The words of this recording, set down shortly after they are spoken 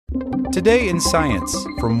Today in Science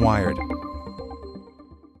from Wired.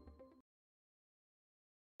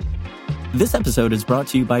 This episode is brought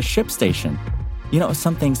to you by ShipStation. You know,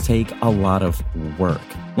 some things take a lot of work,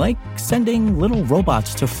 like sending little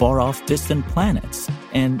robots to far-off distant planets.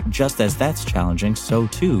 And just as that's challenging, so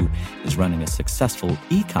too is running a successful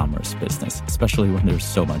e-commerce business, especially when there's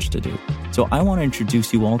so much to do. So I want to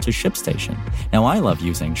introduce you all to ShipStation. Now, I love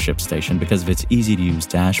using ShipStation because of its easy-to-use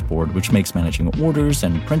dashboard, which makes managing orders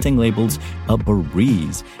and printing labels a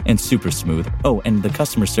breeze and super smooth. Oh, and the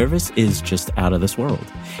customer service is just out of this world.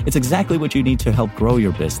 It's exactly what you need to help grow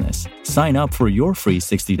your business. Sign up for your free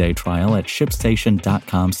 60-day trial at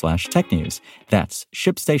shipstation.com/technews. That's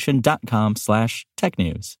shipstation.com/technews.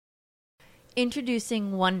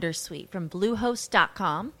 Introducing Wondersuite from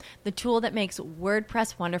Bluehost.com, the tool that makes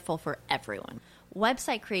WordPress wonderful for everyone.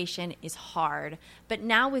 Website creation is hard, but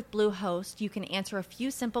now with Bluehost, you can answer a few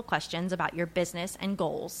simple questions about your business and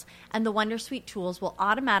goals, and the Wondersuite tools will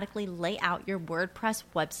automatically lay out your WordPress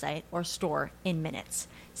website or store in minutes.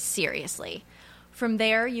 Seriously. From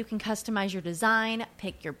there, you can customize your design,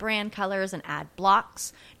 pick your brand colors, and add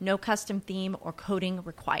blocks. No custom theme or coding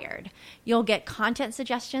required. You'll get content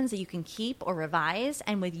suggestions that you can keep or revise,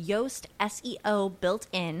 and with Yoast SEO built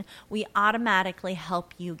in, we automatically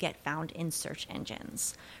help you get found in search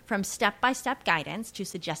engines. From step-by-step guidance to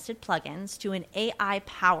suggested plugins to an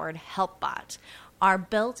AI-powered help bot, our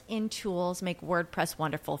built-in tools make WordPress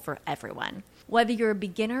wonderful for everyone. Whether you're a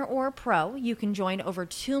beginner or a pro, you can join over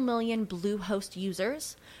 2 million Bluehost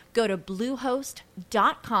users. Go to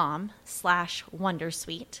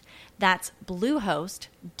bluehost.com/wondersuite. That's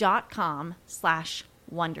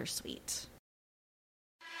bluehost.com/wondersuite.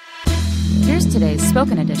 Here's today's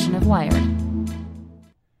spoken edition of Wired.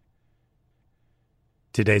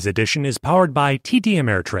 Today's edition is powered by TD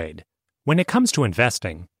Ameritrade. When it comes to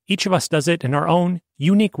investing, each of us does it in our own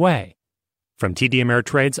unique way. From TD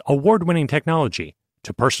Ameritrade's award-winning technology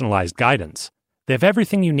to personalized guidance, they have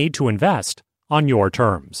everything you need to invest on your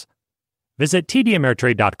terms. Visit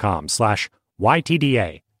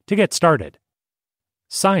tdameritrade.com/YTDA to get started.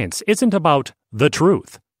 Science isn't about the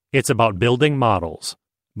truth. It's about building models.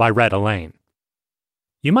 By Rhett Elaine.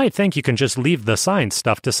 You might think you can just leave the science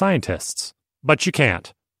stuff to scientists, but you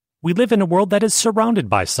can't. We live in a world that is surrounded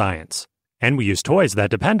by science, and we use toys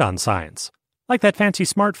that depend on science, like that fancy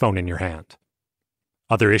smartphone in your hand.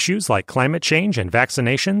 Other issues like climate change and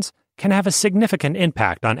vaccinations can have a significant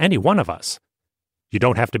impact on any one of us. You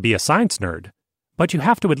don't have to be a science nerd, but you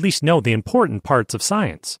have to at least know the important parts of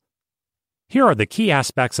science. Here are the key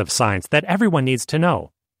aspects of science that everyone needs to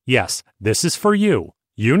know. Yes, this is for you.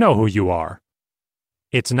 You know who you are.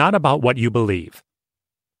 It's not about what you believe.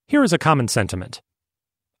 Here is a common sentiment.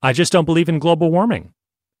 I just don't believe in global warming.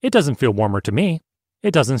 It doesn't feel warmer to me.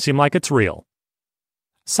 It doesn't seem like it's real.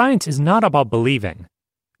 Science is not about believing.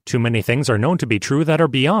 Too many things are known to be true that are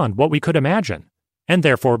beyond what we could imagine, and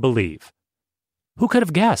therefore believe. Who could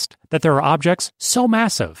have guessed that there are objects so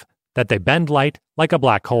massive that they bend light like a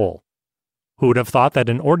black hole? Who would have thought that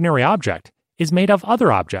an ordinary object is made of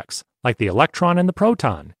other objects, like the electron and the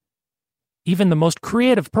proton? Even the most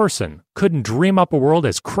creative person couldn't dream up a world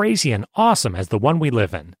as crazy and awesome as the one we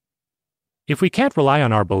live in. If we can't rely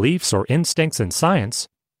on our beliefs or instincts in science,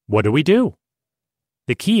 what do?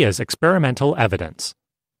 The key is experimental evidence.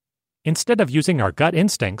 Instead of using our gut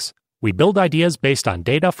instincts, we build ideas based on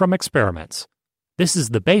data from experiments. This is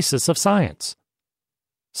the basis of science.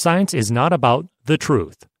 Science is not about the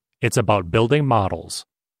truth. It's about building models.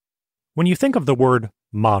 When you think of the word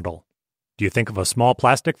model, do you think of a small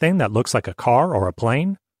plastic thing that looks like a car or a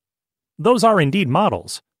plane? Those are indeed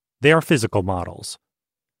models. They are physical models.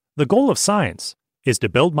 The goal of science is to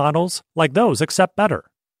build models like those except better.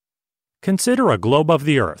 Consider a globe of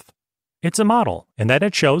the Earth. It's a model in that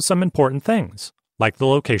it shows some important things, like the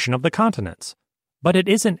location of the continents, but it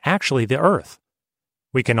isn't actually the Earth.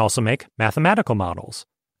 We can also make mathematical models,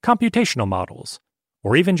 computational models,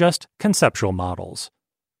 or even just conceptual models.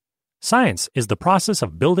 Science is the process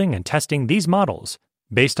of building and testing these models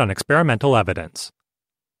based on experimental evidence.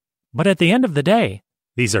 But at the end of the day,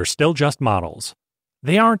 these are still just models.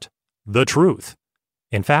 They aren't the truth.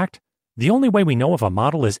 In fact, the only way we know if a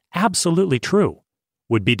model is absolutely true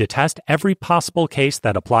would be to test every possible case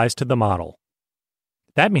that applies to the model.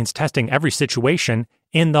 That means testing every situation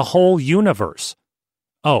in the whole universe.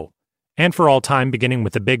 Oh, and for all time beginning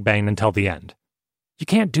with the Big Bang until the end. You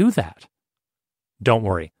can't do that. Don't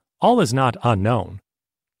worry, all is not unknown.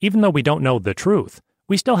 Even though we don't know the truth,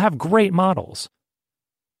 we still have great models.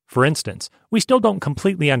 For instance, we still don't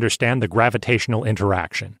completely understand the gravitational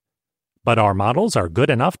interaction. But our models are good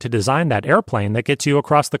enough to design that airplane that gets you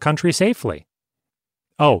across the country safely.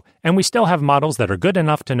 Oh, and we still have models that are good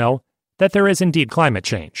enough to know that there is indeed climate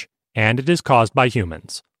change, and it is caused by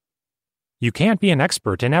humans. You can't be an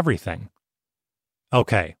expert in everything.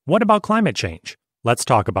 Okay, what about climate change? Let's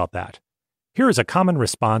talk about that. Here is a common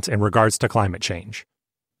response in regards to climate change.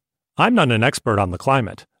 I'm not an expert on the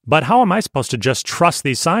climate, but how am I supposed to just trust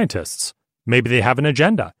these scientists? Maybe they have an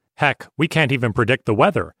agenda. Heck, we can't even predict the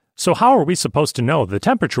weather, so how are we supposed to know the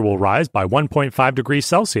temperature will rise by 1.5 degrees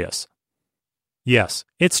Celsius? Yes,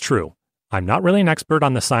 it's true. I'm not really an expert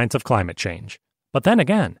on the science of climate change. But then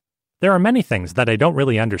again, there are many things that I don't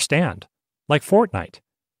really understand, like Fortnite.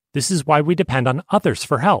 This is why we depend on others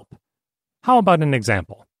for help. How about an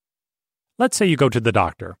example? Let's say you go to the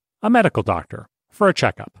doctor, a medical doctor, for a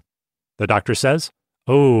checkup. The doctor says,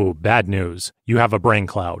 "Oh, bad news. You have a brain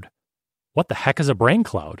cloud." What the heck is a brain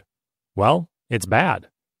cloud? Well, it's bad.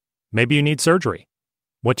 Maybe you need surgery.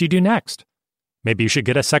 What do you do next? Maybe you should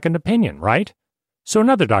get a second opinion, right? So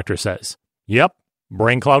another doctor says, "Yep,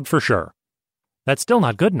 brain cloud for sure." That's still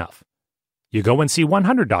not good enough. You go and see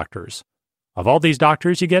 100 doctors. Of all these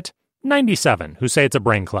doctors, you get 97 who say it's a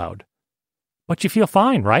brain cloud. But you feel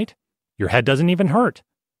fine, right? Your head doesn't even hurt.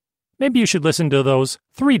 Maybe you should listen to those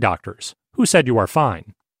 3 doctors who said you are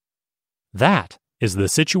fine. That is the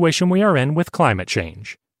situation we are in with climate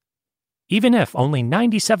change. Even if only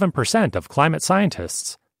 97% of climate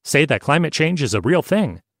scientists say that climate change is a real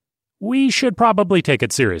thing, we should probably take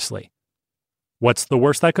it seriously. What's the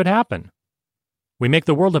worst that could happen? We make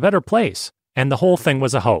the world a better place, and the whole thing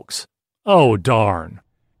was a hoax. Oh, darn.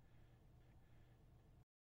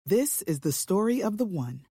 This is the story of the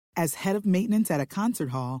one. As head of maintenance at a concert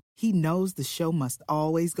hall, he knows the show must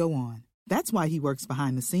always go on. That's why he works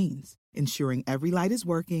behind the scenes, ensuring every light is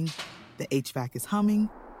working, the HVAC is humming,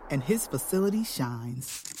 and his facility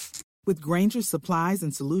shines. With Grainger's supplies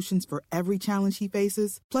and solutions for every challenge he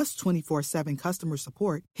faces, plus 24/7 customer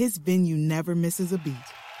support, his venue never misses a beat.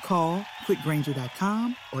 Call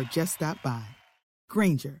quickgrainger.com or just stop by.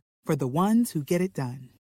 Grainger, for the ones who get it done.